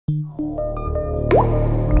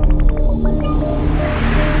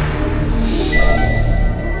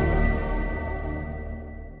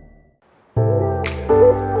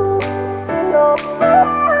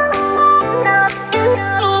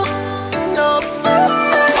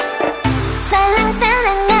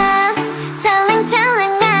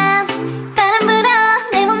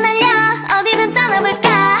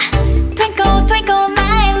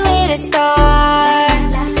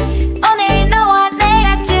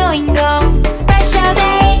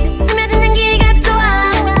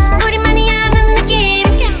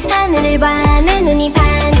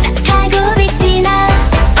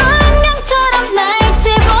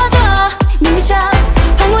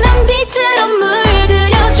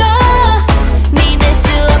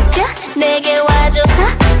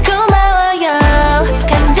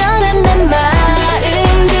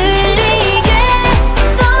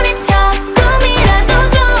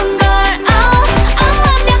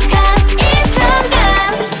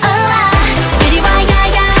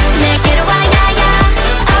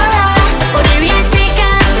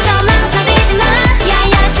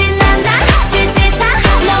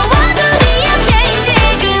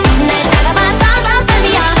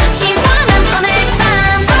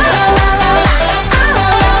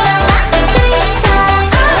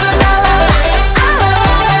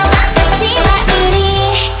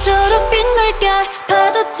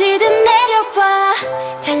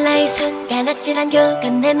아찔한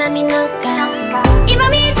교감 내 맘이 녹아 이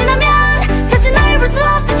밤이 지나면 다시 널 볼 수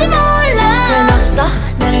없을지 몰라 그런 없어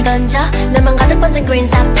나를 던져 너만 가득 번진 green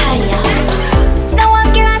sapphire 나와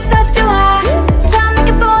함께라서 좋아 처음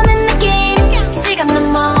느껴보는 느낌 시간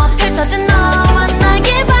넘어 펼쳐진 너와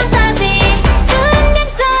나의 판타지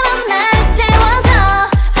운명처럼 날 채워줘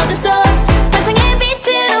어둠 속 환상의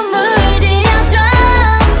빛으로 물들여줘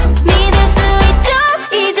믿을 수 있죠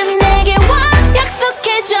이제 내게 와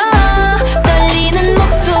약속해줘 떨리는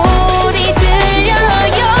목소리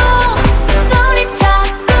들려요 소리쳐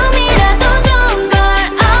꿈이라도 좋은 걸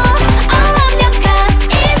완벽한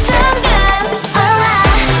이 순간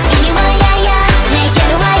Alright 이리 와야야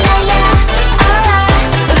내게로 와야야 Alright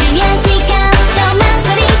우리 위한 시간 더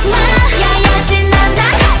망설이지 마 야야 신난다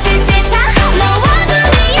지치자 너와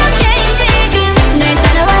둘이 함께 지금 날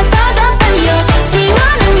따라와 더 빨리요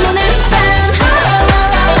시원한 노는 밤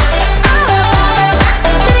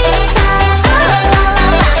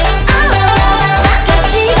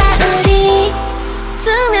같이 가 우리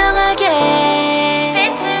투명하게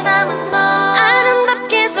빛을 담은 너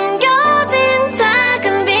아름답게 숨겨진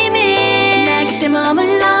작은 비밀 날 곁에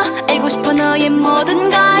머물러 알고 싶어 너의 모든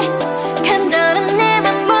걸